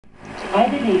I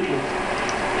believe you.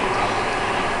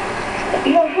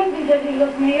 Your husband said he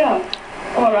looked me up.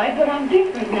 All right, but I'm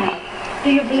different now.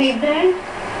 Do you believe that?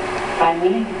 I'm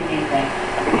willing to believe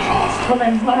that. Well,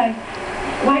 then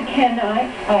why can't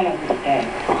I? I understand.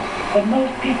 But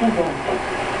most people won't.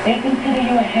 They'll consider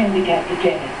you a handicap to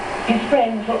Jenny. His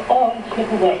friends will all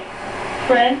slip away.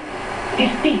 Friends?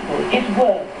 His people, his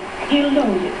world. He'll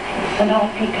lose it. And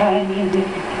after time, he'll miss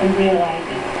it and realize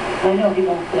it. I know he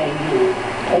won't blame you,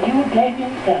 but you will blame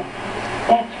yourself.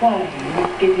 That's why you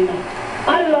must give him up.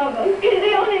 I love him. He's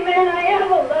the only man I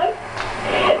ever loved.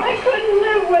 I couldn't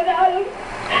live without him.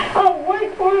 I'll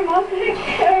work for him. I'll take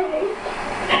care of him.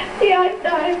 See, I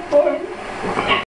died for him.